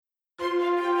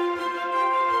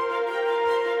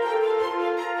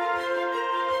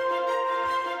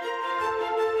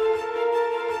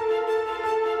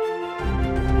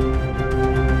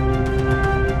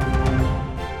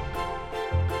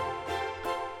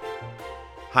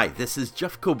Hi, this is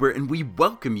Jeff Kober, and we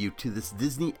welcome you to this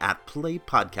Disney at Play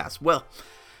podcast. Well,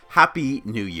 Happy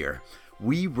New Year.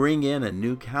 We bring in a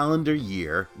new calendar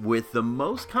year with the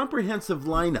most comprehensive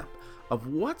lineup of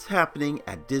what's happening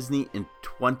at Disney in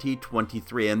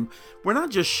 2023. And we're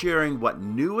not just sharing what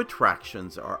new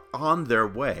attractions are on their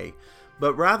way,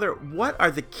 but rather what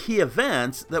are the key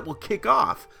events that will kick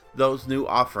off those new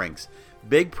offerings.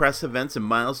 Big press events and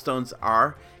milestones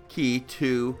are key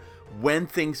to when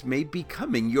things may be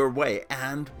coming your way,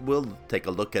 and we'll take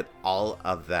a look at all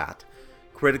of that.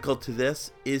 Critical to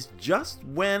this is just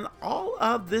when all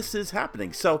of this is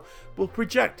happening. So we'll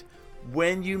project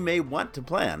when you may want to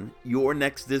plan your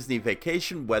next Disney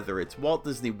vacation, whether it's Walt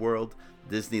Disney World,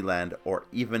 Disneyland, or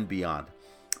even beyond.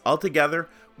 Altogether,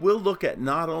 we'll look at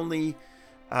not only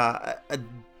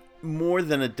more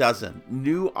than a dozen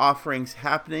new offerings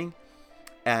happening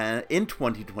in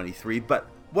 2023, but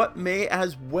what may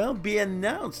as well be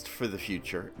announced for the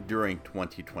future during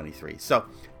 2023. So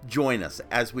join us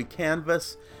as we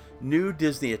canvass new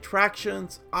Disney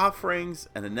attractions, offerings,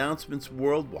 and announcements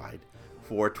worldwide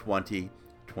for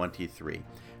 2023.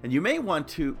 And you may want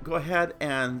to go ahead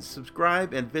and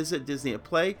subscribe and visit Disney at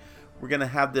Play. We're going to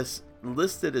have this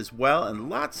listed as well, and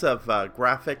lots of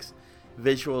graphics,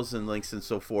 visuals, and links and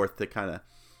so forth to kind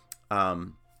of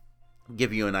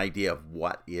give you an idea of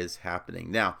what is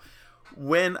happening. Now,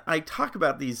 when I talk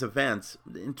about these events,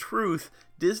 in truth,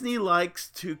 Disney likes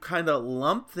to kind of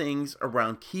lump things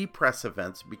around key press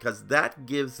events because that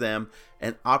gives them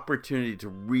an opportunity to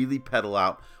really peddle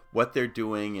out what they're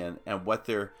doing and what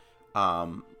they're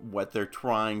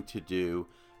trying to do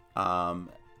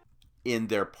in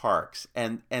their parks.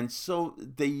 And so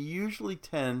they usually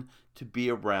tend to be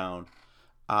around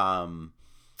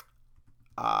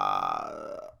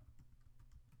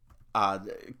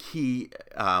key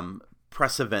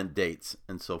press event dates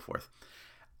and so forth.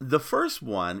 The first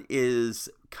one is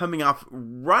coming off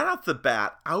right off the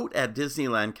bat out at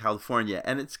Disneyland, California,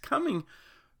 and it's coming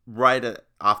right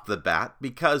off the bat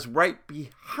because right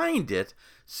behind it,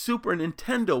 Super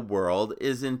Nintendo World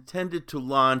is intended to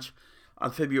launch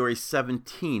on February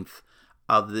 17th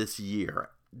of this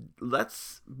year.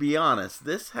 Let's be honest,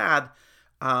 this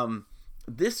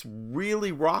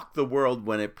really rocked the world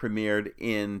when it premiered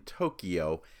in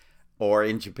Tokyo or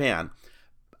in Japan.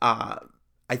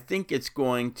 I think it's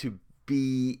going to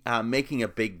be making a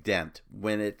big dent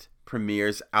when it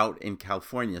premieres out in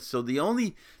California. So the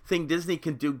only thing Disney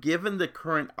can do, given the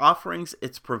current offerings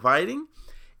it's providing,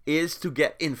 is to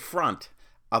get in front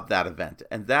of that event.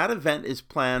 And that event is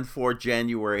planned for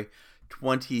January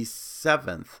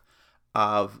 27th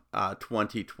of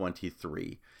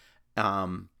 2023.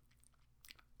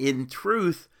 In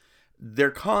truth,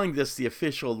 they're calling this the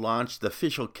official launch, the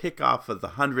official kickoff of the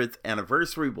 100th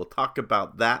anniversary. We'll talk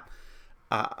about that.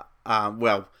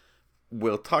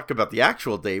 We'll talk about the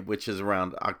actual date, which is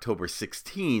around October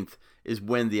 16th, is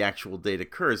when the actual date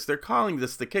occurs. They're calling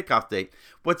this the kickoff date.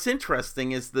 What's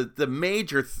interesting is that the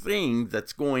major thing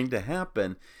that's going to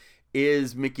happen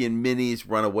is Mickey and Minnie's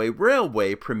Runaway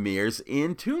Railway premieres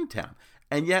in Toontown.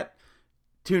 And yet,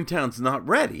 Toontown's not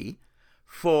ready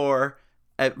for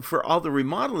all the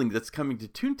remodeling that's coming to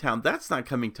Toontown. That's not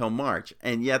coming till March,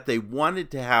 and yet they wanted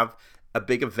to have a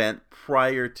big event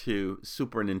prior to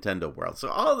Super Nintendo World. So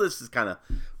all this is kind of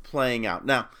playing out.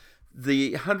 Now,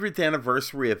 the 100th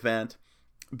anniversary event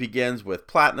begins with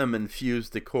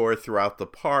platinum-infused decor throughout the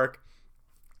park.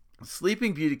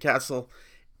 Sleeping Beauty Castle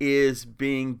is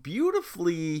being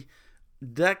beautifully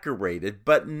decorated,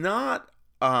 but not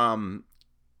redone,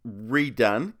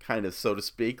 kind of, so to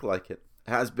speak, like it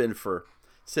has been for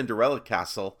Cinderella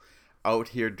Castle out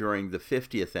here during the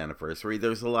 50th anniversary.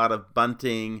 There's a lot of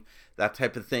bunting, that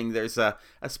type of thing. There's a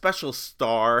special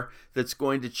star that's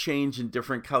going to change in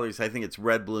different colors. I think it's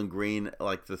red, blue, and green,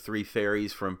 like the three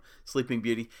fairies from Sleeping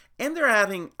Beauty. And they're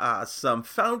adding some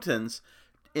fountains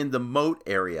in the moat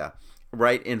area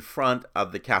right in front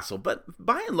of the castle. But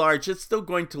by and large, it's still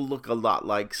going to look a lot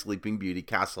like Sleeping Beauty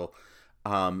Castle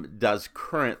does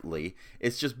currently.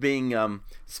 It's just being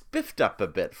spiffed up a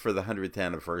bit for the 100th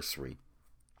anniversary.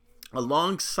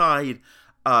 Alongside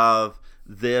of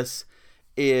this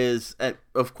is,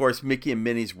 of course, Mickey and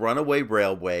Minnie's Runaway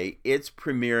Railway. It's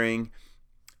premiering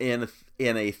in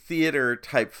a theater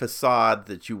type facade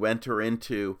that you enter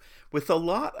into with a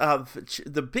lot of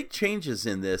the big changes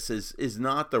in this is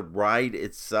not the ride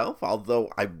itself, although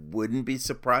I wouldn't be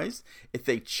surprised if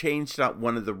they changed out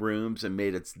one of the rooms and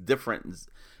made it different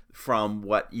from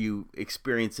what you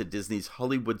experience at Disney's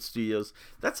Hollywood Studios.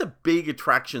 That's a big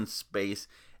attraction space.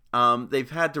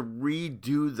 They've had to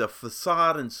redo the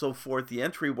facade and so forth, the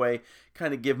entryway,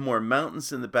 kind of give more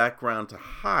mountains in the background to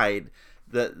hide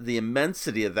the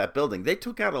immensity of that building. They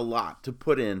took out a lot to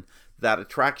put in that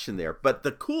attraction there. But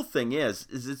the cool thing is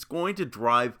it's going to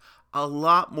drive a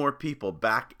lot more people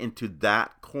back into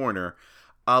that corner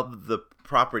of the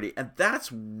property, and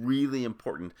that's really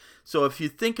important. So if you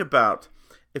think about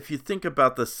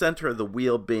the center of the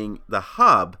wheel being the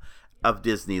hub of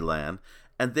Disneyland,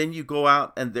 and then you go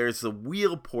out and there's the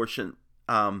wheel portion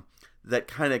that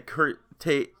kind of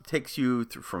takes you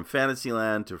from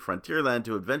Fantasyland to Frontierland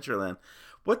to Adventureland.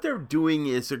 What they're doing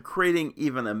is they're creating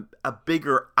even a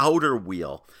bigger outer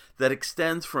wheel that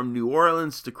extends from New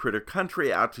Orleans to Critter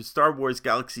Country out to Star Wars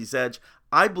Galaxy's Edge.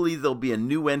 I believe there'll be a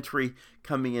new entry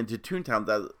coming into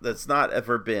Toontown that's not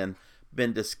ever been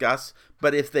discussed.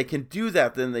 But if they can do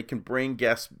that, then they can bring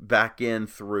guests back in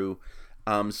through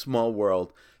Small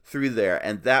World through there.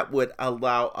 And that would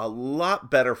allow a lot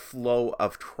better flow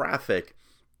of traffic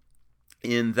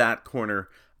in that corner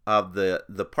of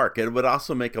the park. It would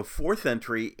also make a fourth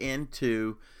entry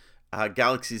into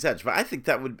Galaxy's Edge. But I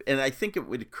think it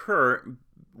would occur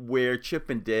where Chip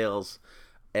and Dale's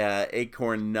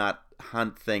acorn nut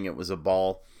hunt thing. It was a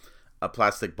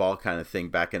plastic ball kind of thing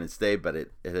back in its day, but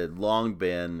it had long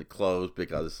been closed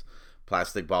because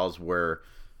plastic balls were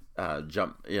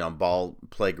ball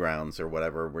playgrounds or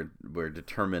whatever were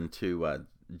determined to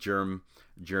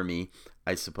germy,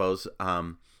 I suppose.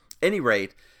 Any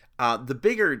rate, the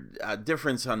bigger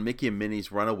difference on Mickey and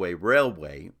Minnie's Runaway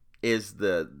Railway is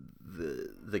the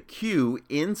queue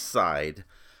inside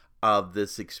of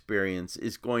this experience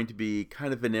is going to be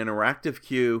kind of an interactive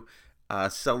queue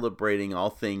celebrating all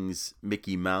things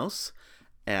Mickey Mouse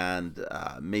and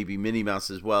maybe Minnie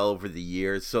Mouse as well over the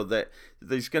years, so that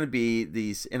there's going to be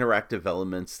these interactive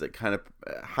elements that kind of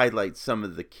highlight some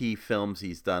of the key films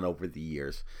he's done over the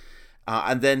years.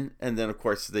 And then of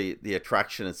course the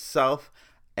attraction itself,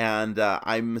 and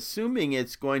I'm assuming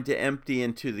it's going to empty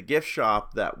into the gift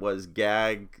shop that was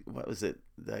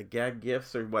the Gag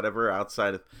Gifts or whatever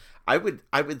outside of. I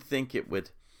would think it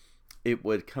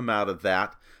would come out of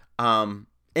that.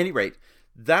 Any rate,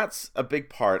 that's a big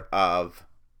part of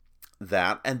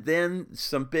that, and then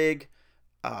some big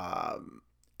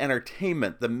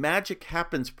entertainment. The Magic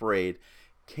Happens Parade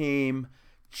came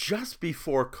just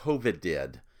before COVID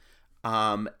did.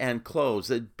 And closed.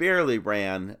 It barely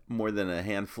ran more than a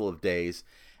handful of days,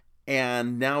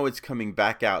 and now it's coming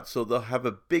back out. So they'll have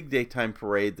a big daytime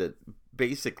parade that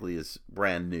basically is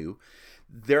brand new.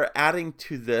 They're adding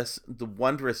to this the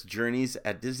Wondrous Journeys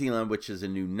at Disneyland, which is a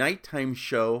new nighttime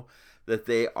show that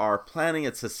they are planning.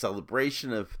 It's a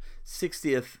celebration of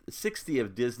 60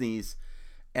 of Disney's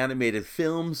animated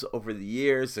films over the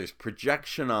years. There's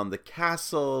projection on the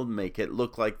castle, make it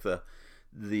look like the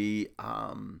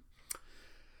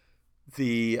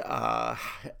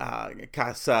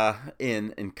Casa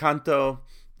in Encanto,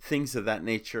 things of that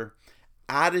nature.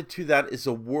 Added to that is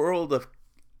a World of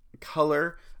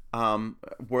Color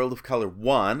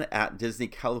 1 at Disney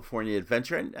California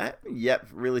Adventure, and I haven't yet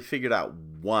really figured out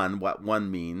what one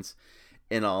means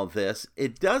in all this.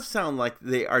 It does sound like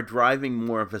they are driving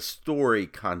more of a story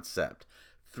concept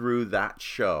through that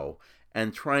show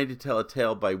and trying to tell a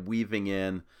tale by weaving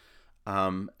in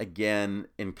again,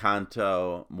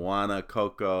 Encanto, Moana,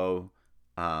 Coco,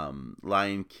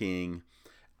 Lion King,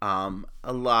 a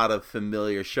lot of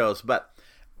familiar shows. But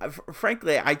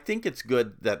frankly, I think it's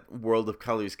good that World of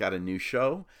Color's got a new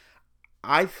show.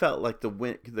 I felt like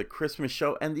the Christmas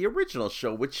show and the original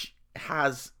show, which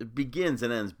begins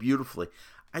and ends beautifully,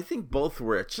 I think both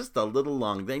were just a little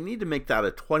long. They need to make that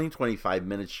a 20-25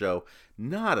 minute show,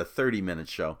 not a 30-minute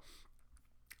show.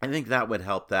 I think that would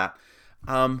help that.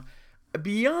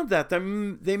 Beyond that,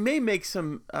 they may make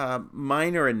some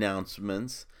minor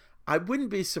announcements. I wouldn't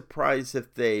be surprised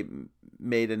if they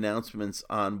made announcements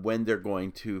on when they're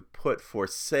going to put for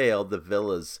sale the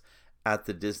villas at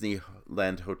the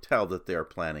Disneyland Hotel that they're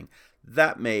planning.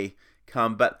 That may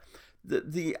come, but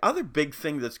the other big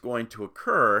thing that's going to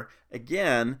occur,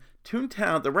 again,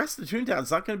 Toontown, the rest of Toontown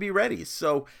is not going to be ready.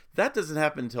 So that doesn't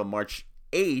happen until March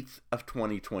 8th of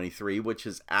 2023, which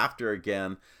is after,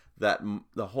 again, that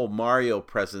the whole Mario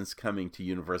presence coming to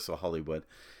Universal Hollywood,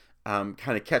 kind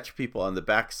of catch people on the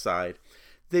backside.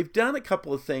 They've done a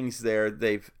couple of things there.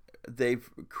 They've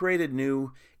created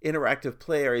new interactive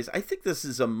play areas. I think this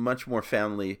is a much more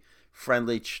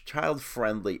family-friendly,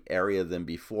 child-friendly area than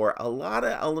before. A lot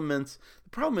of elements. The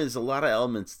problem is a lot of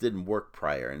elements didn't work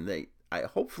prior, and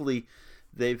hopefully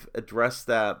they've addressed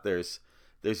that. There's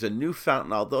a new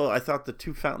fountain, although I thought the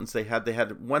two fountains they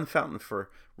had one fountain for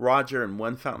Roger and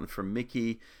one fountain for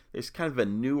Mickey. There's kind of a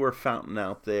newer fountain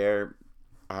out there.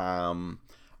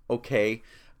 Okay.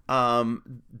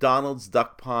 Donald's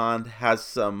Duck Pond has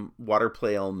some water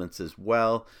play elements as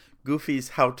well. Goofy's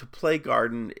How to Play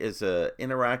Garden is a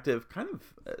interactive kind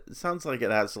of sounds like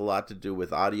it has a lot to do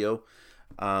with audio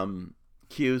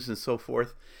cues and so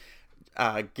forth.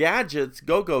 Gadget's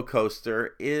Go-Go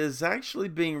Coaster is actually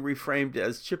being reframed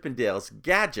as Chippendale's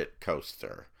Gadget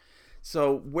Coaster.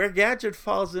 So where Gadget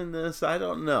falls in this, I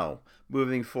don't know.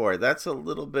 Moving forward, that's a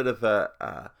little bit of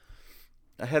a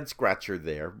head scratcher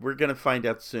there. We're going to find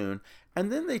out soon.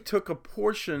 And then they took a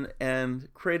portion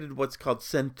and created what's called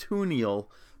Centennial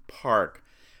Park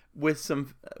with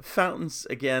some fountains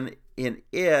again in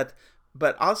it,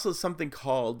 but also something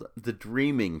called the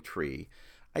Dreaming Tree.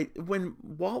 When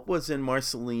Walt was in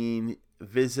Marceline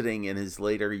visiting in his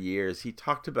later years, he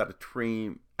talked about a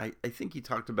tree. I think he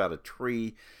talked about a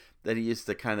tree that he used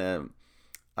to kind of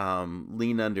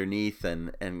lean underneath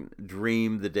and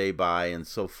dream the day by and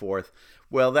so forth.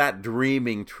 Well, that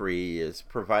dreaming tree is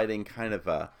providing kind of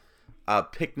a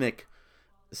picnic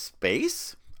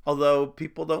space, although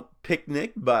people don't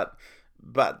picnic, but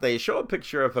they show a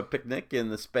picture of a picnic in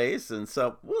the space, and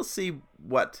so we'll see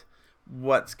what's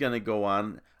going to go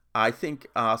on. I think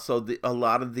also a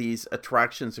lot of these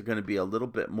attractions are going to be a little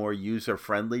bit more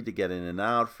user-friendly to get in and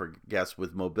out for guests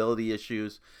with mobility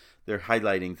issues. They're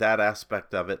highlighting that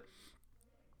aspect of it.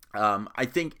 I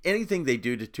think anything they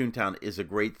do to Toontown is a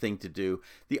great thing to do.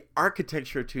 The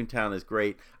architecture of Toontown is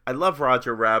great. I love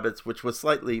Roger Rabbit's, which was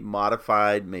slightly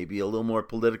modified, maybe a little more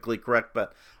politically correct,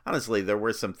 but honestly, there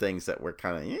were some things that were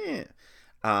kind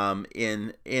of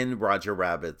in Roger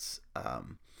Rabbit's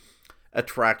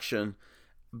attraction.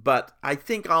 But I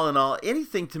think all in all,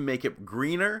 anything to make it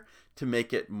greener, to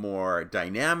make it more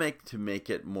dynamic, to make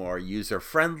it more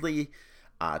user-friendly,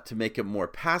 to make it more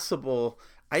passable,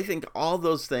 I think all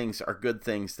those things are good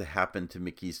things to happen to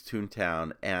Mickey's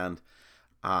Toontown, and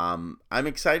I'm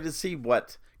excited to see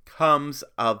what comes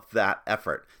of that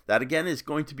effort. That, again, is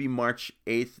going to be March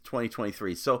 8th,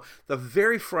 2023. So the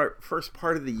very first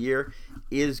part of the year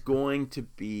is going to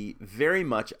be very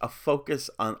much a focus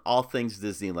on all things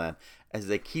Disneyland as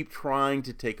they keep trying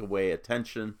to take away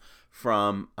attention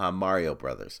from Mario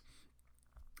Brothers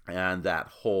and that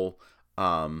whole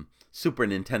Super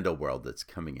Nintendo world that's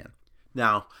coming in.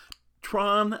 Now,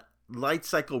 Tron Light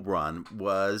Cycle Run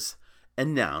was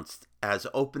announced as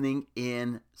opening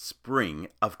in spring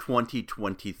of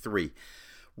 2023.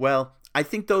 Well, I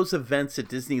think those events at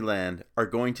Disneyland are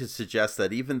going to suggest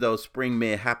that even though spring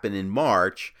may happen in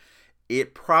March,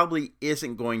 it probably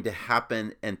isn't going to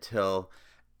happen until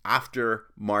after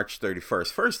March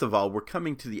 31st. First of all, we're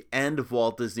coming to the end of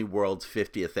Walt Disney World's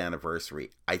 50th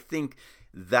anniversary. I think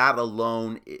that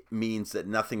alone means that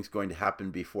nothing's going to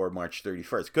happen before March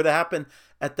 31st. Could it happen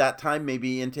at that time,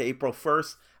 maybe into April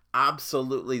 1st?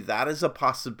 Absolutely, that is a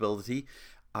possibility,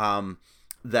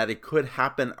 that it could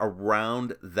happen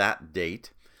around that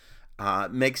date.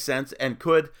 Makes sense. And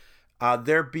could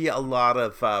there be a lot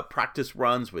of practice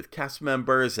runs with cast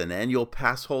members and annual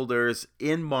pass holders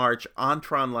in March on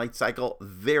Tron Light Cycle?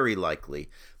 Very likely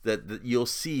that you'll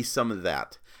see some of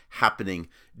that happening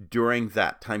during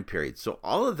that time period. So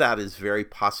all of that is very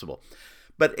possible.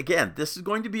 But again, this is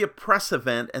going to be a press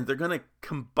event, and they're going to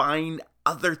combine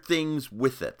other things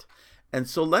with it. And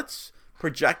so let's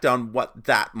project on what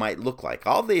that might look like.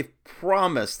 All they've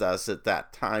promised us at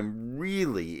that time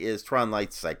really is Tron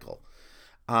Light Cycle.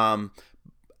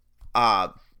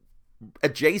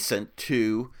 Adjacent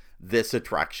to this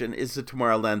attraction is the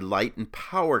Tomorrowland Light and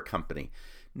Power Company.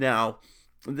 Now,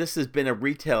 this has been a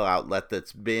retail outlet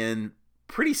that's been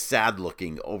pretty sad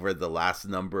looking over the last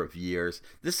number of years.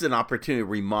 This is an opportunity to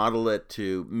remodel it,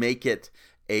 to make it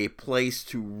a place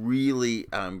to really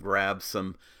grab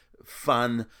some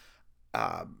fun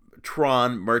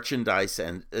Tron merchandise,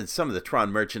 and some of the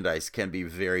Tron merchandise can be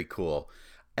very cool.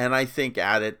 And I think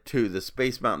add it to the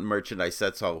Space Mountain merchandise,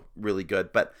 that's all really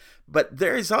good. But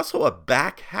there is also a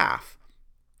back half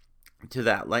to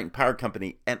that Light and Power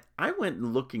Company, and I went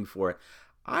looking for it.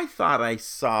 I thought I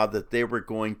saw that they were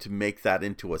going to make that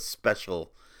into a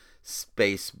special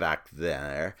space back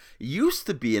there. It used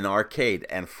to be an arcade,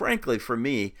 and frankly, for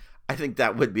me, I think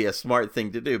that would be a smart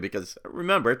thing to do, because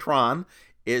remember, Tron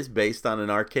is based on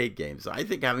an arcade game. So I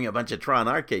think having a bunch of Tron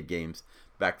arcade games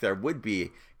back there would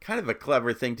be kind of a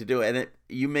clever thing to do, and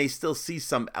you may still see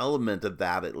some element of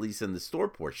that, at least in the store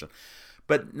portion.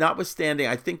 But notwithstanding,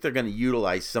 I think they're going to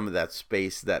utilize some of that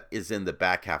space that is in the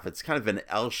back half. It's kind of an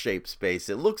L-shaped space.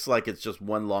 It looks like it's just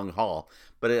one long hall,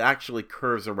 but it actually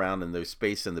curves around and there's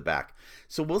space in the back.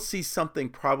 So we'll see something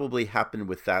probably happen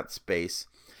with that space.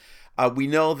 We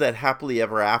know that Happily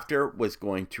Ever After was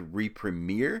going to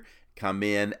re-premiere come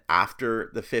in after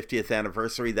the 50th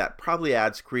anniversary. That probably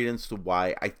adds credence to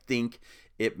why I think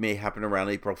it may happen around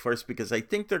April 1st, because I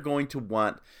think they're going to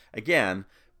want, again,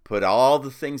 put all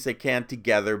the things they can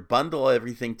together, bundle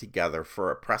everything together for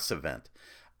a press event.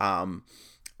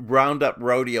 Roundup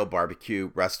Rodeo Barbecue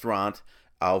Restaurant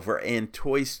over in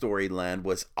Toy Story Land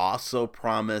was also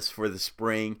promised for the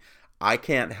spring. I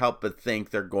can't help but think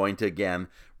they're going to, again,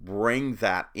 bring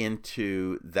that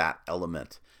into that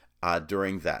element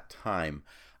during that time.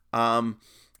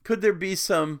 Could there be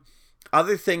some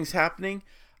other things happening,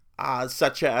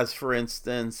 such as, for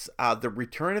instance, the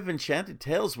return of Enchanted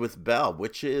Tales with Belle,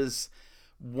 which is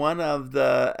one of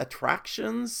the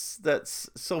attractions that's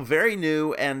so very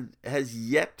new and has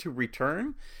yet to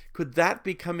return? Could that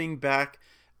be coming back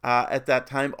at that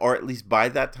time, or at least by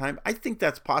that time? I think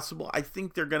that's possible. I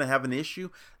think they're going to have an issue.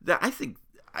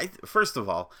 First of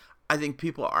all, I think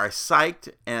people are psyched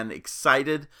and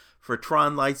excited for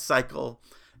Tron Light Cycle.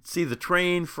 See the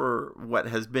train for what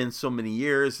has been so many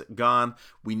years gone.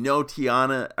 We know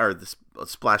Tiana, or the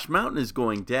Splash Mountain, is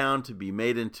going down to be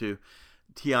made into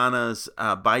Tiana's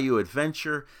Bayou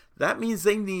Adventure. That means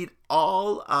they need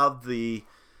all of the,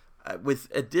 with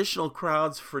additional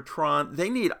crowds for Tron, they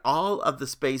need all of the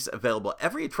space available.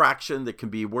 Every attraction that can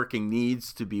be working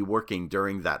needs to be working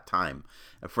during that time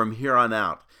from here on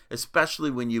out,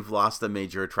 especially when you've lost a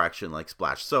major attraction like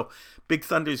Splash. So Big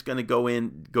Thunder is going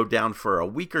to go down for a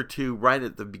week or two right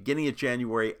at the beginning of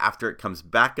January after it comes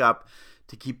back up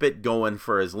to keep it going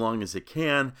for as long as it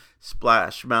can.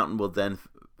 Splash Mountain will then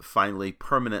finally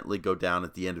permanently go down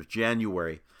at the end of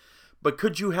January. But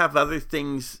could you have other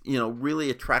things, really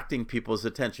attracting people's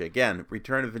attention? Again,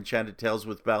 Return of Enchanted Tales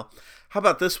with Belle. How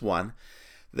about this one?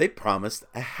 They promised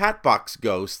a Hatbox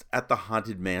Ghost at the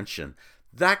Haunted Mansion.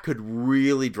 That could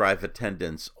really drive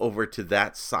attendance over to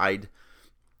that side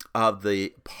of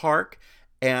the park.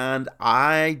 And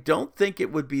I don't think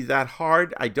it would be that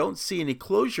hard. I don't see any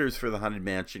closures for the Haunted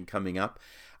Mansion coming up.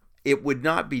 It would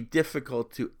not be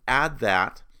difficult to add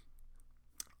that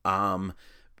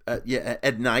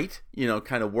at night,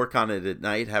 kind of work on it at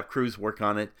night, have crews work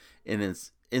on it in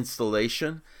its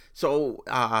installation. So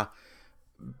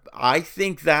I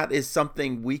think that is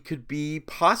something we could be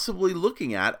possibly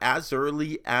looking at as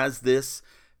early as this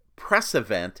press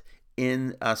event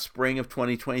in spring of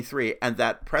 2023. And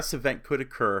that press event could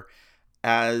occur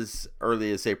as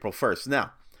early as April 1st.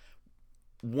 Now,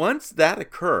 once that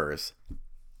occurs,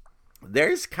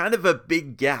 there's kind of a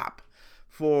big gap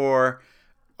for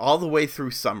all the way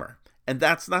through summer. And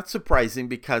that's not surprising,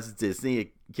 because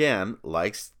Disney, again,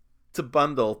 likes to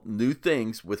bundle new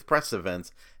things with press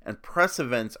events. And press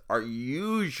events are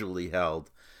usually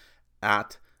held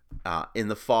in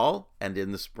the fall and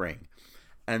in the spring.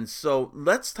 And so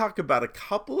let's talk about a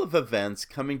couple of events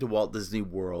coming to Walt Disney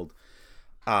World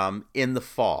in the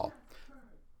fall.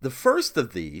 The first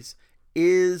of these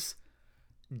is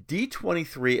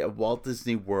D23 at Walt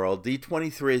Disney World.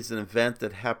 D23 is an event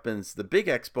that happens, the big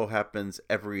expo happens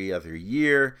every other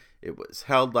year. It was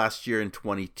held last year in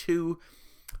 22.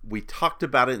 We talked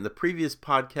about it in the previous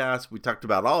podcast. We talked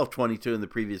about all of 22 in the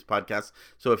previous podcast.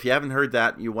 So if you haven't heard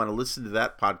that, you want to listen to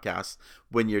that podcast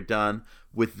when you're done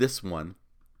with this one.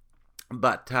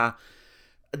 But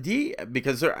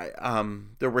because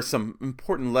there were some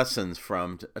important lessons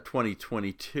from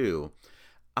 2022.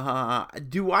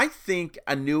 Do I think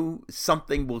a new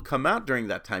something will come out during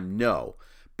that time? No.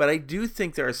 But I do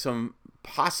think there are some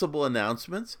possible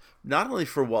announcements, not only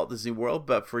for Walt Disney World,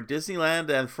 but for Disneyland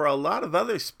and for a lot of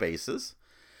other spaces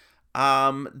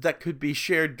that could be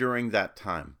shared during that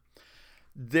time.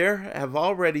 There have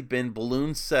already been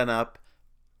balloons set up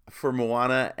for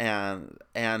Moana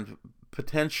and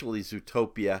potentially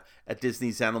Zootopia at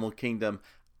Disney's Animal Kingdom.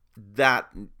 That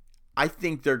I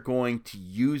think they're going to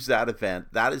use that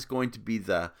event. That is going to be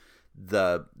the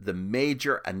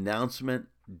major announcement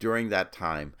during that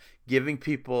time, giving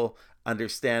people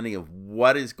understanding of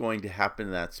what is going to happen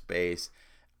in that space.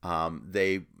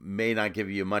 They may not give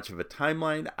you much of a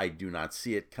timeline. I do not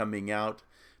see it coming out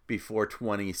before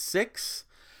 26,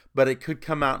 but it could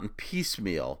come out in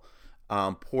piecemeal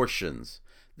portions.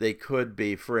 They could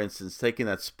be, for instance, taking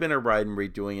that spinner ride and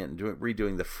redoing it and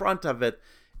redoing the front of it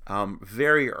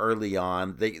very early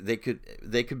on. They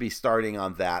could be starting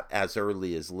on that as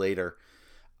early as later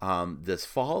this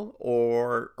fall,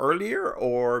 or earlier,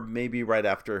 or maybe right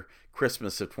after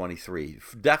Christmas of 23.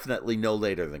 Definitely no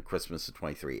later than Christmas of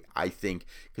 23. I think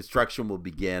construction will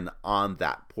begin on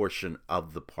that portion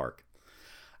of the park.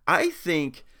 I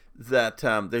think that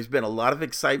there's been a lot of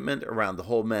excitement around the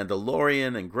whole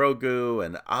Mandalorian and Grogu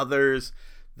and others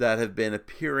that have been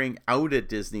appearing out at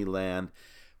Disneyland.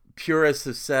 purists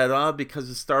have said, oh, because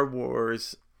of Star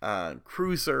Wars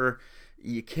Cruiser,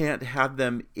 you can't have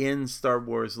them in Star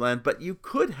Wars Land, but you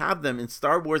could have them in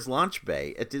Star Wars Launch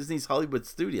Bay at Disney's Hollywood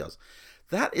Studios.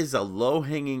 That is a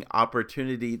low-hanging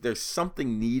opportunity. There's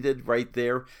something needed right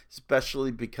there,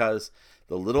 especially because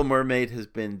The Little Mermaid has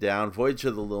been down. Voyage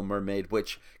of the Little Mermaid,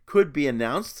 which could be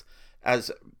announced as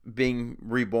being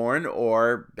reborn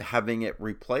or having it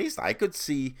replaced. I could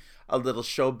see a little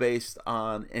show based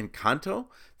on Encanto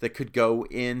that could go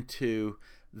into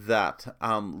that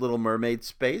Little Mermaid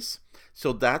space.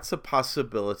 So that's a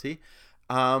possibility.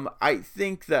 I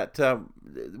think that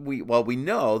we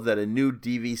know that a new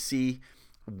DVC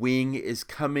wing is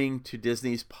coming to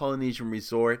Disney's Polynesian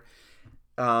Resort.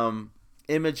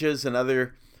 Images and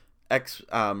other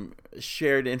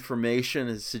shared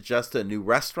information suggest a new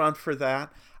restaurant for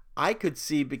that. I could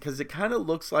see, because it kind of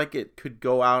looks like it could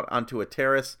go out onto a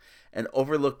terrace and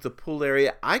overlook the pool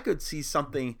area. I could see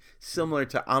something similar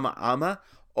to Ama Ama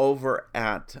over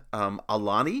at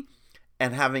Aulani,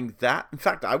 and having that. In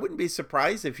fact, I wouldn't be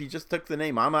surprised if you just took the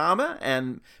name Ama Ama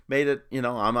and made it,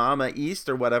 Ama Ama East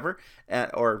or whatever,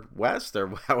 or West, or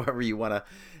however you want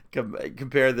to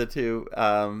compare the two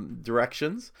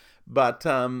directions. But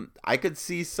I could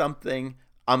see something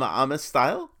Ama Ama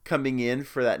style coming in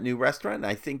for that new restaurant. And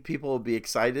I think people will be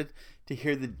excited to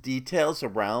hear the details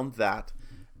around that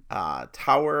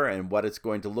tower and what it's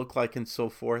going to look like and so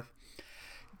forth.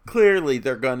 Clearly,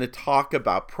 they're going to talk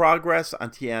about progress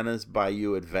on Tiana's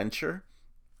Bayou Adventure.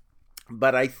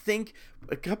 But I think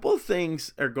a couple of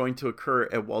things are going to occur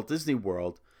at Walt Disney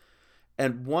World.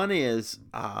 And one is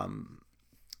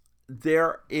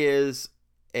there is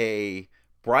a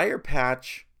Briar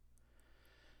Patch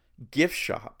gift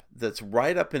shop that's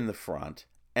right up in the front.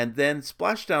 And then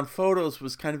Splashdown Photos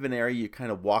was kind of an area you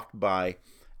kind of walked by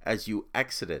as you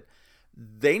exited.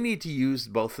 They need to use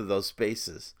both of those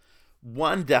spaces.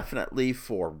 One definitely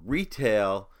for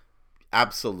retail,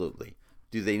 absolutely.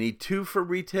 Do they need two for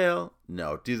retail?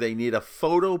 No. Do they need a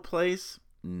photo place?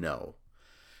 No.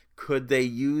 Could they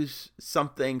use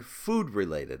something food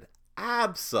related?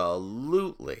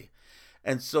 Absolutely.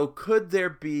 And so could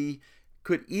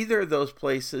either of those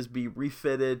places be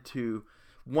refitted to,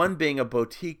 one being a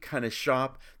boutique kind of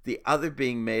shop, the other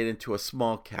being made into a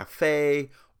small cafe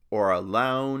or a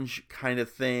lounge kind of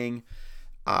thing?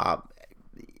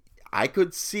 I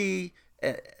could see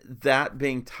that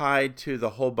being tied to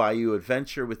the whole Bayou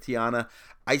Adventure with Tiana.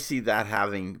 I see that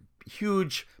having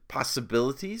huge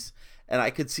possibilities, and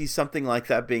I could see something like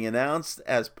that being announced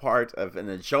as part of, and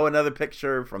then show another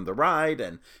picture from the ride,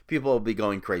 and people will be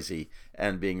going crazy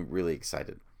and being really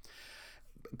excited.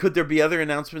 Could there be other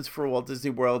announcements for Walt Disney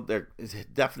World? There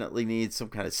definitely needs some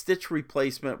kind of Stitch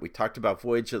replacement. We talked about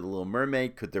Voyage of the Little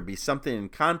Mermaid. Could there be something in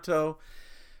Encanto?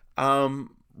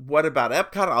 What about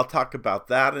Epcot? I'll talk about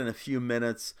that in a few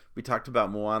minutes. We talked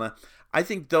about Moana. I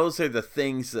think those are the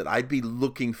things that I'd be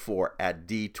looking for at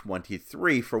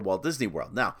D23 for Walt Disney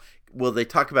World. Now, will they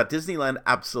talk about Disneyland?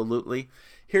 Absolutely.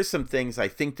 Here's some things I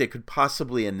think they could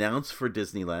possibly announce for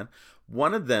Disneyland.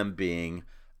 One of them being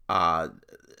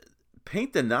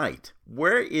Paint the Night.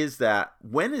 Where is that?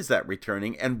 When is that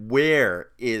returning? And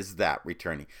where is that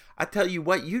returning? I tell you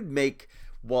what, you'd make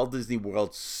Walt Disney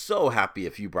World so happy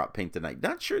if you brought Paint the Night.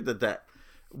 Not sure that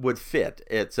would fit.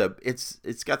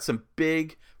 It's got some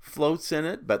big floats in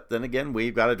it, but then again,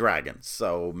 we've got a dragon,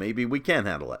 so maybe we can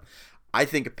handle it. I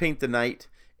think a Paint the Night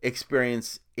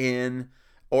experience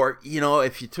or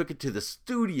if you took it to the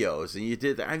studios and you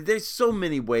did that, there's so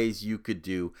many ways you could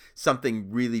do something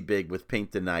really big with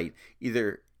Paint the Night,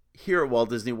 either here at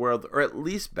Walt Disney World or at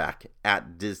least back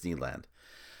at Disneyland.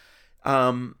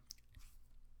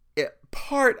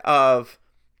 Part of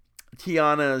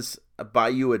Tiana's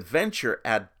Bayou Adventure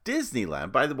at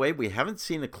Disneyland, by the way, we haven't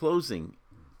seen a closing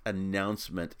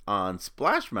announcement on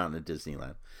Splash Mountain at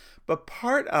Disneyland, but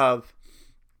part of,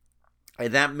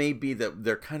 and that may be that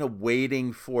they're kind of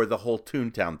waiting for the whole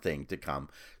Toontown thing to come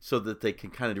so that they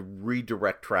can kind of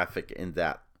redirect traffic in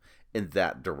that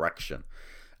direction.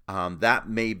 That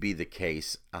may be the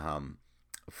case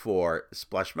for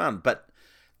Splash Mountain, but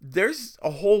there's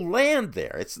a whole land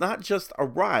there. It's not just a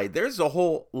ride. There's a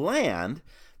whole land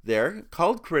there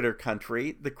called Critter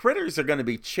Country. The critters are going to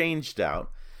be changed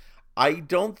out. I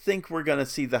don't think we're going to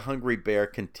see the Hungry Bear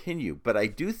continue, but I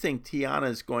do think Tiana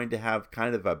is going to have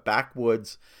kind of a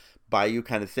backwoods bayou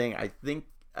kind of thing. I think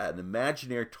an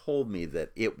Imagineer told me that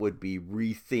it would be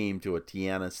rethemed to a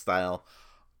Tiana style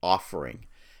offering.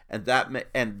 And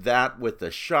that with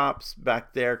the shops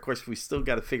back there, of course, we still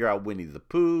got to figure out Winnie the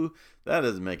Pooh. That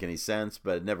doesn't make any sense,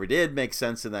 but it never did make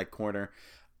sense in that corner.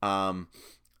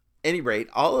 any rate,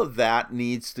 all of that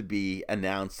needs to be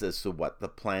announced as to what the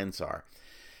plans are.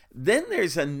 Then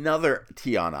there's another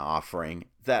Tiana offering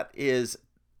that is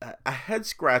a head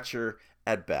scratcher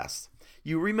at best.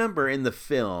 You remember in the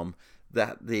film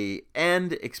that the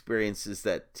end experience is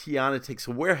that Tiana takes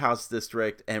a warehouse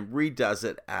district and redoes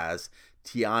it as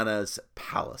Tiana's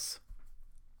Palace.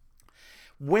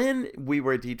 When we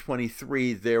were at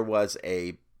D23, there was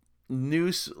a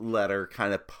newsletter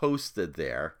kind of posted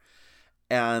there,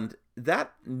 and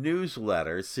that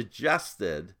newsletter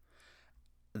suggested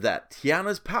that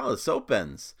Tiana's Palace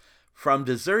opens from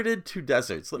deserted to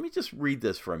deserts. Let me just read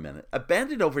this for a minute.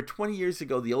 Abandoned over 20 years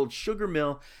ago, the old sugar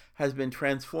mill has been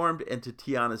transformed into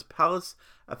Tiana's Palace,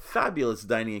 a fabulous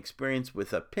dining experience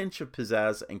with a pinch of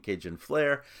pizzazz and Cajun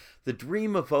flair. The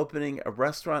dream of opening a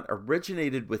restaurant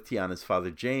originated with Tiana's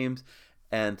father, James,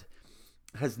 and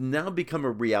has now become a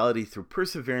reality through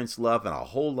perseverance, love, and a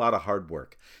whole lot of hard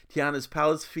work. Tiana's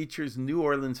Palace features New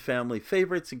Orleans family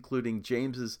favorites, including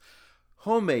James's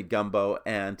homemade gumbo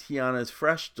and Tiana's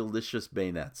fresh, delicious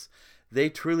bayonets. They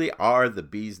truly are the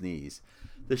bee's knees.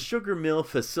 The sugar mill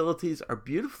facilities are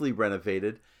beautifully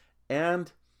renovated,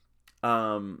 and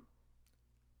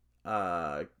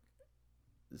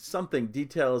something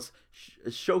details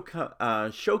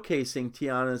showcasing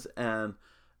Tiana's and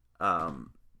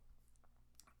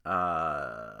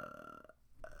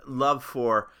love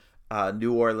for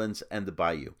New Orleans and the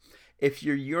Bayou. If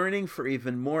you're yearning for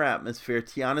even more atmosphere,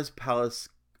 Tiana's Palace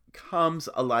comes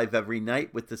alive every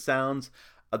night with the sounds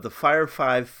of the Fire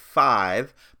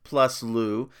Five plus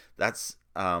Lou. That's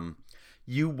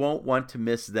you won't want to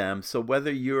miss them. So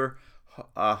whether you're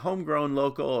a homegrown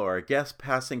local or a guest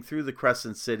passing through the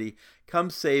Crescent City,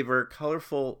 come savor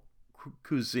colorful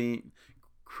cuisine.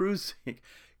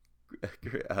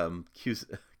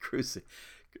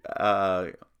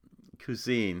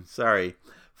 Sorry,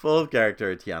 full of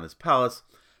character at Tiana's Palace.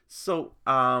 So,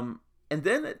 and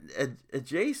then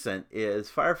adjacent is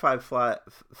Fire Five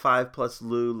plus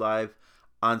Lou live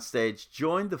on stage.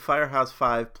 Join the Firehouse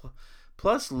 5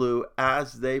 plus Lou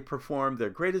as they perform their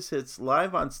greatest hits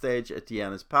live on stage at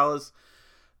Tiana's Palace.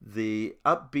 The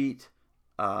upbeat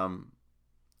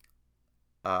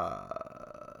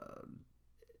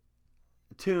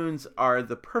tunes are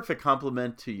the perfect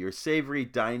complement to your savory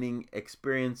dining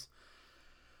experience.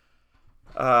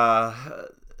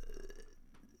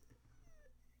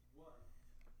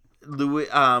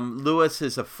 Louis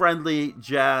is a friendly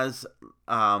jazz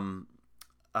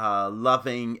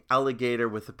loving alligator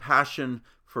with a passion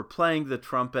for playing the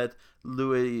trumpet.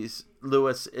 Louis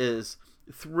is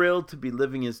thrilled to be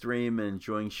living his dream and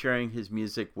enjoying sharing his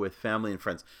music with family and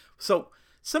friends. So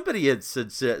somebody had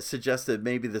suggested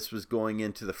maybe this was going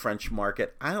into the French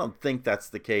market. I don't think that's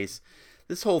the case.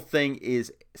 This whole thing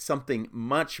is something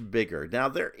much bigger. Now,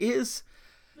 there is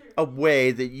a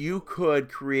way that you could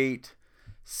create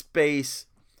space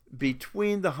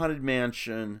between the Haunted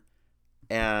Mansion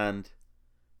and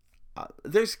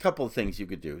there's a couple of things you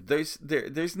could do. There's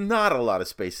not a lot of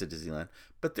space at Disneyland,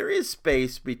 but there is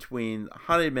space between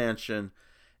Haunted Mansion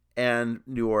and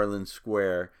New Orleans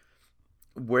Square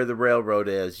where the railroad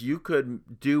is. You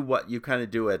could do what you kind of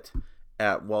do at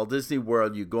Walt Disney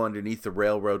World. You go underneath the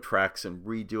railroad tracks and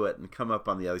redo it and come up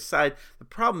on the other side. The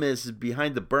problem is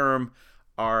behind the berm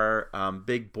are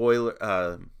big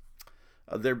boiler.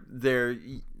 They're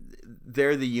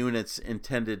the units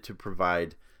intended to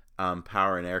provide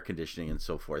power and air conditioning and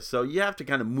so forth. So you have to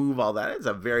kind of move all that. It's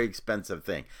a very expensive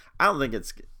thing. I don't think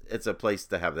it's a place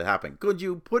to have that happen. Could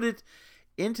you put it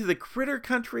into the Critter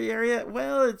Country area?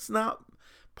 Well, it's not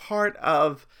part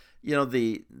of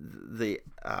the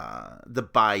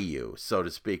bayou, so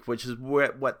to speak, which is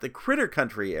what the Critter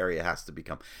Country area has to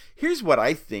become. Here's what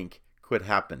I think could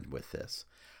happen with this.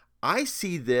 I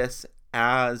see this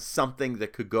as something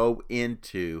that could go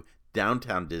into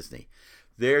Downtown Disney.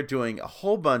 They're doing a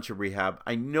whole bunch of rehab.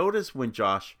 I noticed when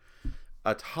Josh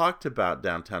talked about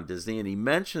Downtown Disney, and he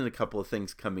mentioned a couple of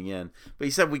things coming in, but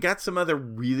he said we got some other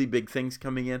really big things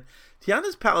coming in.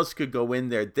 Tiana's Palace could go in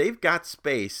there. They've got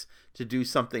space to do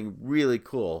something really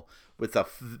cool with a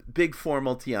big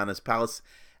formal Tiana's Palace,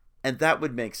 and that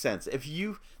would make sense. If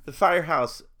the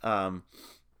Firehouse, the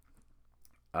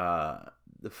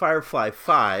Firefly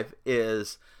 5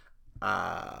 is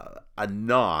a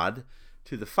nod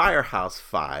to the Firehouse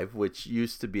 5, which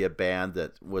used to be a band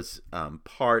that was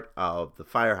part of the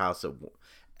Firehouse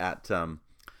at on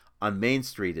Main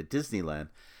Street at Disneyland.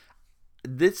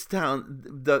 This town,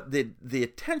 the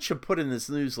attention put in this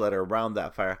newsletter around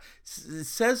that fire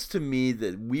says to me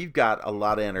that we've got a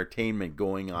lot of entertainment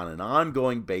going on an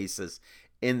ongoing basis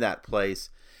in that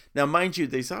place. Now, mind you,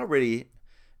 there's already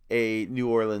a New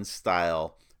Orleans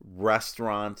style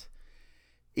restaurant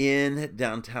in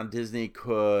downtown Disney.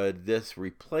 Could this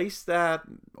replace that,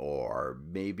 or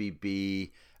maybe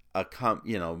be a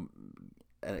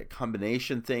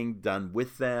combination thing done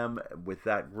with them, with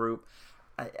that group?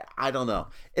 I don't know.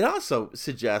 It also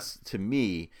suggests to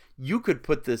me you could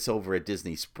put this over at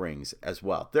Disney Springs as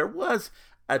well. There was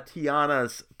a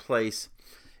Tiana's place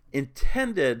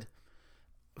intended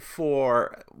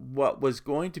for what was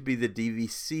going to be the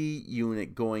DVC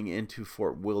unit going into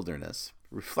Fort Wilderness.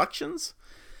 Reflections?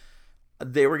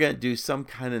 They were going to do some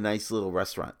kind of nice little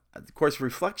restaurant. Of course,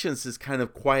 Reflections has kind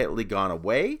of quietly gone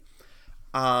away.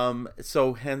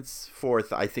 So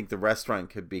henceforth, I think the restaurant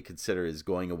could be considered as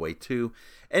going away too.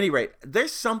 At any rate,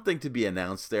 there's something to be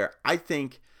announced there. I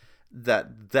think that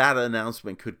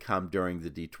announcement could come during the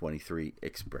D23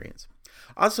 experience.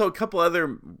 Also, a couple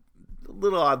other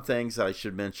little odd things that I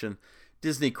should mention.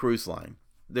 Disney Cruise Line.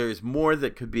 There's more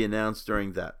that could be announced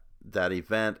during that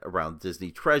event around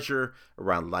Disney Treasure,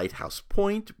 around Lighthouse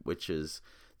Point, which is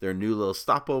their new little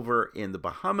stopover in the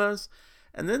Bahamas.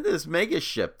 And then this mega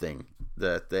ship thing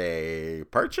that they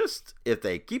purchased. If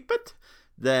they keep it,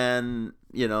 then,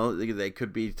 they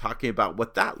could be talking about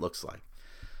what that looks like.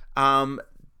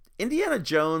 Indiana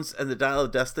Jones and the Dial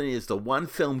of Destiny is the one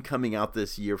film coming out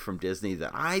this year from Disney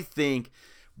that I think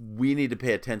we need to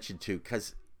pay attention to,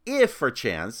 because if for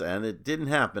chance, and it didn't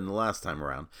happen the last time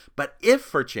around, but if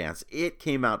for chance it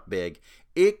came out big,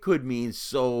 it could mean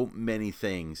so many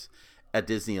things at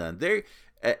Disneyland there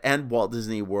and Walt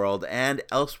Disney World and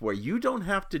elsewhere. You don't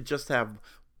have to just have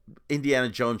Indiana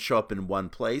Jones show up in one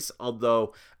place,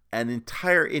 although an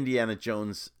entire Indiana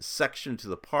Jones section to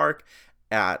the park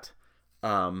at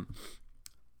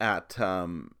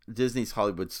Disney's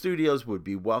Hollywood Studios would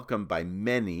be welcomed by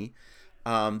many.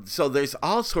 So there's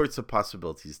all sorts of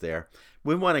possibilities there.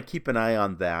 We want to keep an eye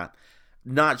on that.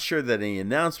 Not sure that any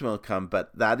announcement will come,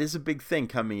 but that is a big thing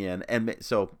coming in. And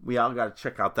so we all got to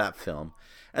check out that film.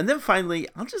 And then finally,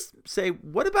 I'll just say,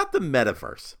 what about the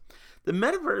metaverse? The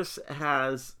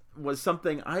metaverse was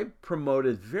something I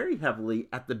promoted very heavily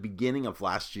at the beginning of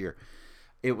last year.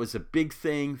 It was a big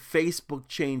thing. Facebook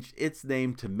changed its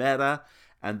name to Meta,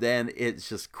 and then it's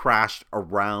just crashed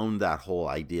around that whole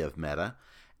idea of Meta.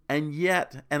 And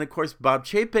of course, Bob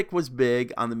Chapek was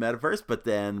big on the metaverse, but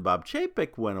then Bob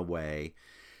Chapek went away.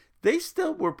 They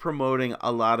still were promoting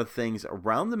a lot of things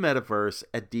around the metaverse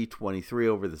at D23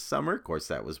 over the summer. Of course,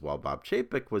 that was while Bob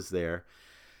Chapek was there.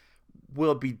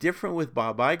 Will it be different with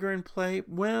Bob Iger in play?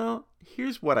 Well,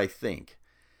 here's what I think.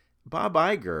 Bob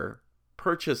Iger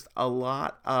purchased a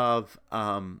lot of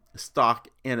stock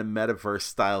in a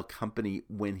metaverse-style company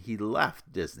when he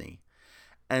left Disney.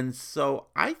 And so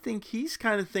I think he's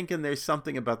kind of thinking there's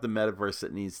something about the metaverse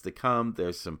that needs to come.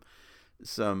 There's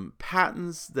some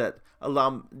patents that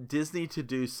allow Disney to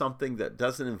do something that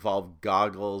doesn't involve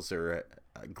goggles or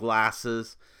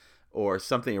glasses or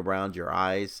something around your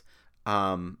eyes.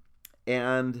 And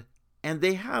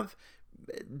they have,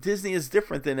 Disney is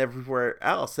different than everywhere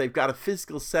else. They've got a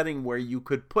physical setting where you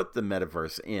could put the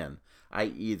metaverse in,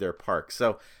 i.e. their park.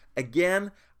 So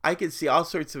again, I could see all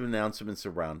sorts of announcements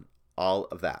around all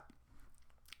of that.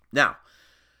 Now,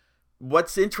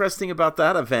 what's interesting about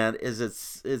that event is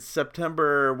it's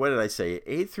September, what did I say,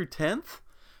 8th through 10th?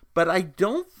 But I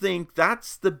don't think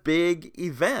that's the big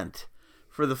event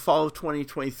for the fall of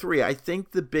 2023. I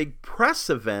think the big press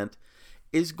event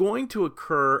is going to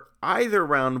occur either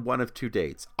around one of two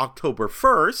dates. October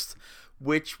 1st,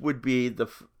 which would be the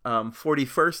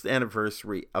 41st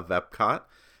anniversary of Epcot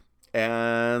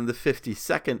and the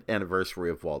 52nd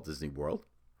anniversary of Walt Disney World.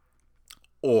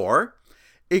 Or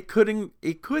it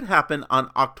could happen on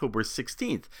October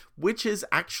 16th, which is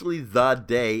actually the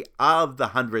day of the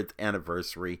 100th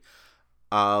anniversary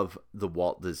of the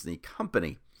Walt Disney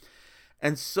Company.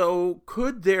 And so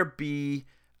could there be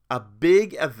a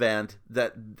big event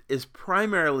that is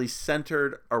primarily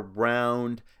centered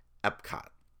around Epcot?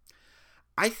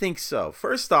 I think so.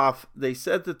 First off, they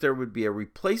said that there would be a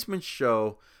replacement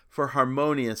show for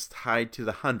Harmonious tied to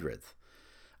the 100th.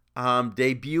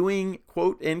 Debuting,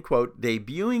 quote unquote,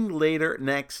 debuting later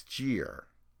next year.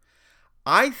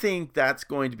 I think that's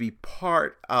going to be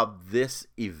part of this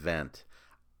event.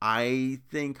 I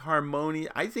think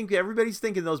everybody's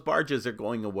thinking those barges are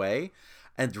going away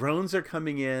and drones are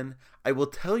coming in. I will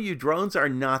tell you, drones are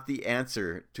not the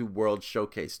answer to World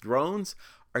Showcase. Drones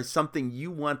are something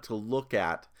you want to look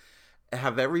at,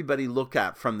 have everybody look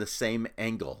at from the same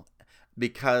angle,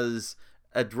 because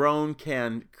a drone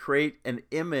can create an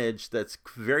image that's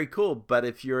very cool, but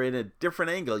if you're in a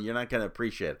different angle, you're not going to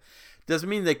appreciate it. Doesn't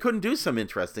mean they couldn't do some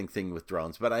interesting thing with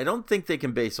drones, but I don't think they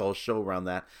can base a whole show around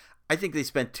that. I think they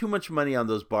spent too much money on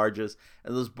those barges,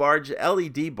 and those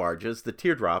LED barges, the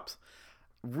teardrops,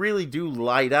 really do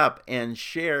light up and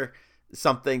share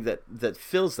something that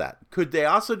fills that. Could they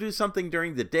also do something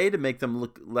during the day to make them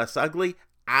look less ugly?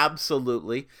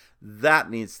 Absolutely. That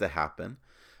needs to happen.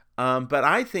 But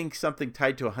I think something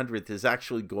tied to 100th is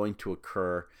actually going to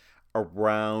occur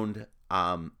around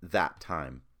that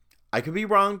time. I could be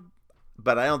wrong,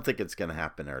 but I don't think it's going to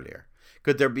happen earlier.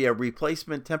 Could there be a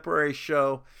replacement temporary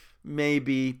show?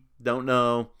 Maybe. Don't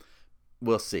know.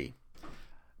 We'll see.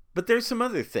 But there's some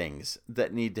other things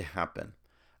that need to happen.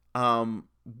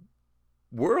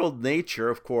 World Nature,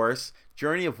 of course,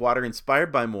 Journey of Water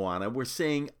inspired by Moana. We're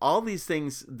seeing all these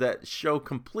things that show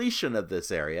completion of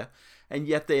this area, and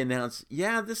yet they announce,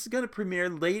 this is going to premiere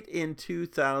late in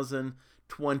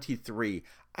 2023.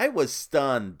 I was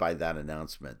stunned by that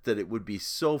announcement, that it would be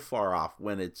so far off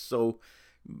when it's so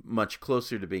much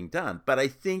closer to being done. But I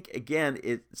think, again,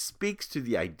 it speaks to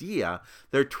the idea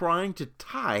they're trying to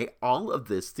tie all of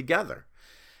this together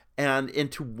and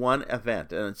into one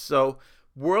event. And so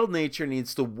World Nature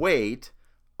needs to wait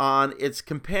on its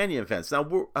companion events. Now,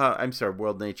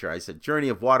 World Nature. I said Journey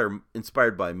of Water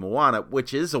inspired by Moana,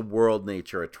 which is a World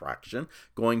Nature attraction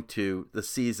going to the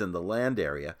seas and the land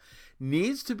area,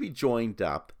 needs to be joined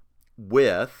up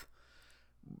with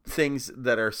things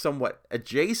that are somewhat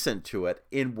adjacent to it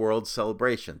in World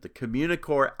Celebration. The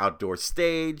Communicore Outdoor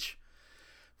Stage,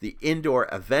 the Indoor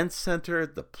Event Center,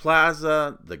 the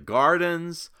Plaza, the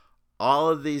Gardens, all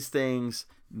of these things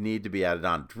need to be added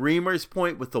on. Dreamers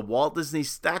Point with the Walt Disney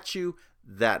statue,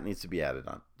 that needs to be added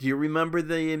on. Do you remember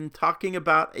them talking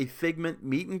about a Figment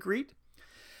meet and greet?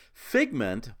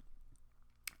 Figment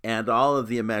and all of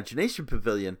the Imagination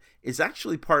Pavilion is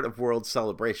actually part of World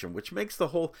Celebration, which makes the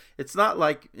whole, it's not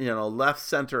like, left,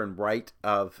 center, and right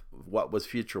of what was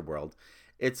Future World.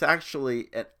 It's actually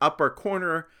an upper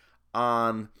corner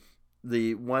on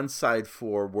the one side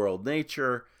for World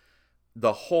Nature,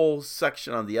 the whole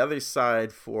section on the other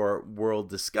side for World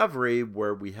Discovery,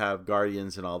 where we have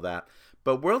Guardians and all that.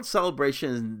 But World Celebration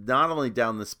is not only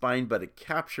down the spine, but it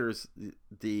captures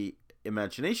the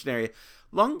Imagination area.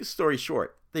 Long story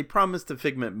short, they promised a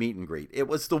Figment meet and greet. It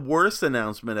was the worst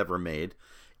announcement ever made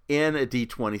in a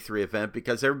D23 event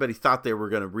because everybody thought they were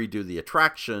going to redo the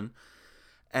attraction.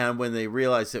 And when they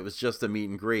realized it was just a meet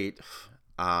and greet,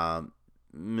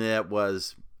 it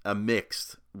was a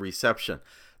mixed reception.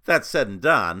 That said and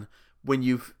done, when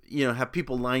you have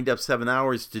people lined up 7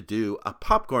 hours to do a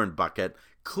popcorn bucket,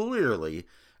 clearly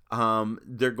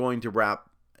they're going to wrap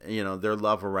their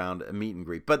love around a meet and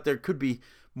greet. But there could be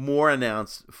more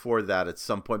announced for that at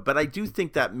some point. But I do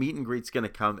think that meet and greet's going to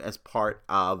come as part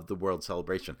of the World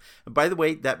Celebration. And by the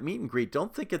way, that meet and greet,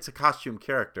 don't think it's a costume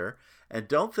character, and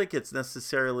don't think it's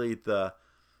necessarily the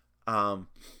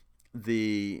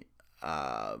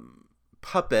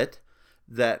puppet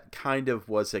that kind of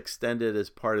was extended as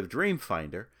part of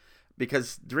Dreamfinder,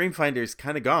 because Dreamfinder is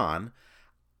kind of gone.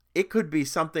 It could be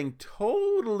something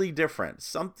totally different,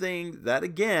 something that,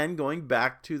 again, going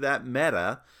back to that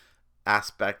meta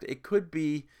aspect, it could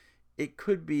be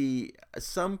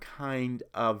some kind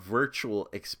of virtual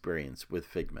experience with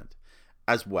Figment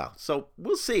as well. So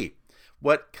we'll see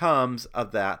what comes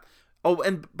of that. Oh,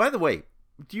 and by the way,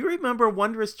 do you remember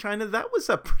Wondrous China? That was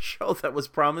a show that was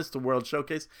promised to World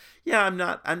Showcase. Yeah,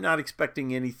 I'm not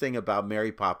expecting anything about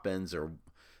Mary Poppins or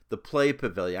the Play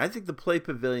Pavilion. I think the Play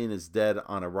Pavilion is dead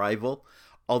on arrival,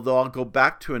 although I'll go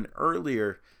back to an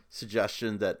earlier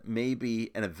suggestion that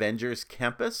maybe an Avengers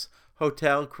Campus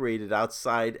hotel created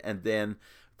outside, and then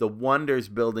the Wonders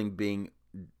building being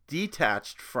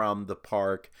detached from the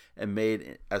park and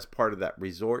made as part of that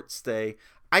resort stay.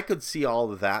 I could see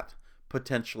all of that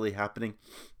potentially happening,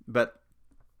 but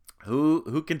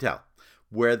who can tell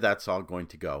where that's all going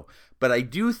to go. But I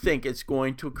do think it's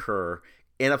going to occur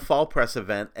in a fall press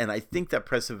event, and I think that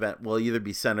press event will either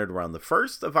be centered around the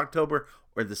 1st of October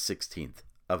or the 16th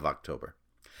of October.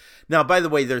 Now, by the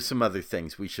way, there's some other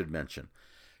things we should mention.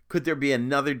 Could there be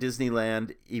another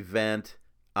Disneyland event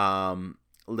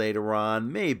later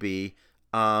on? Maybe.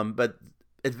 But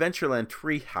Adventureland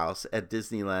Treehouse at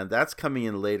Disneyland, that's coming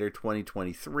in later,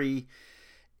 2023.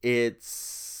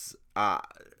 It's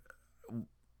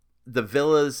the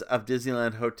Villas of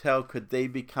Disneyland Hotel. Could they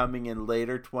be coming in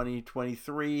later,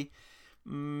 2023?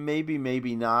 Maybe,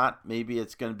 maybe not. Maybe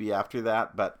it's going to be after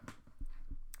that. But,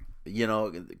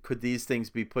 could these things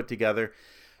be put together?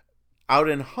 Out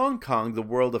in Hong Kong, the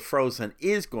World of Frozen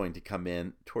is going to come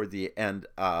in toward the end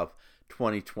of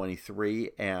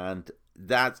 2023, and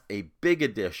that's a big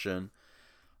addition,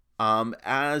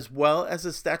 as well as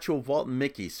a statue of Walt and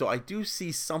Mickey. So I do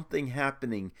see something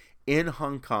happening in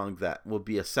Hong Kong. That will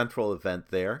be a central event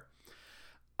there.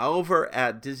 Over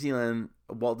at Disneyland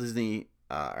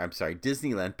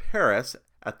Paris,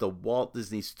 at the Walt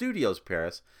Disney Studios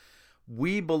Paris,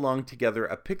 We Belong Together,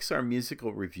 a Pixar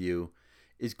musical review,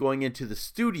 is going into the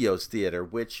Studios Theater,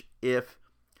 which if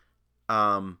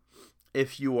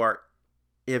you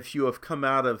have come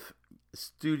out of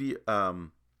Studio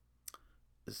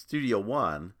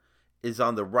One, is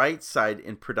on the right side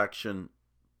in Production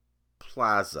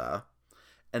Plaza,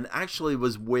 and actually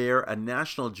was where a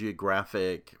National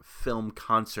Geographic film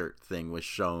concert thing was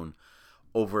shown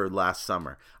over last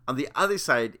summer. On the other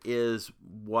side is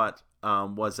what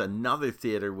was another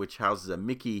theater which houses a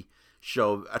Mickey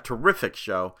show, a terrific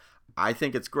show. I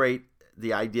think it's great,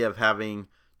 the idea of having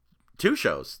two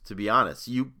shows, to be honest.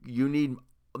 You need,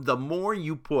 the more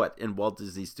you put in Walt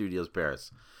Disney Studios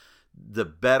Paris, the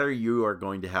better you are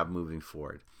going to have moving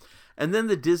forward. And then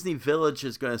the Disney Village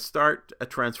is going to start a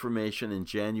transformation in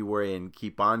January and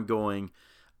keep on going.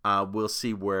 We'll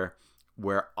see where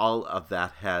all of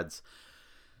that heads.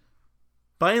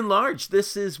 By and large,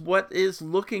 this is what is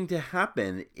looking to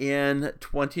happen in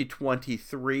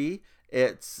 2023.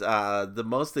 It's the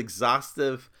most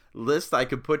exhaustive list I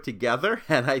could put together,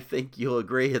 and I think you'll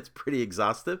agree it's pretty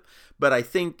exhaustive. But I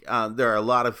think there are a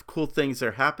lot of cool things that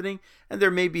are happening, and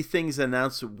there may be things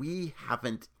announced we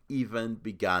haven't even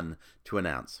begun to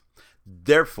announce.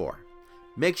 Therefore,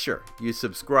 make sure you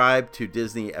subscribe to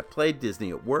Disney at Play, Disney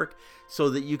at Work, so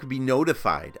that you can be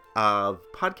notified of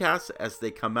podcasts as they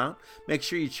come out. Make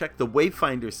sure you check the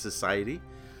Wayfinder Society,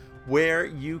 where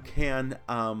you can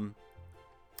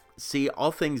see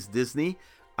all things Disney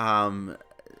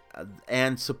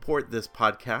and support this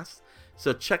podcast.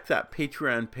 So check that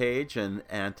Patreon page and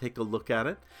take a look at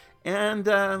it. And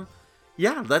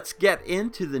let's get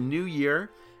into the new year.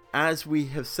 As we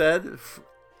have said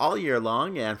all year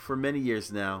long and for many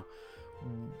years now,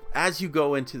 as you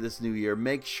go into this new year,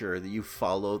 make sure that you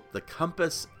follow the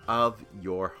compass of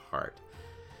your heart.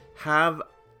 Have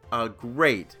a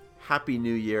great, happy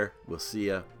new year. We'll see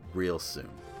you real soon.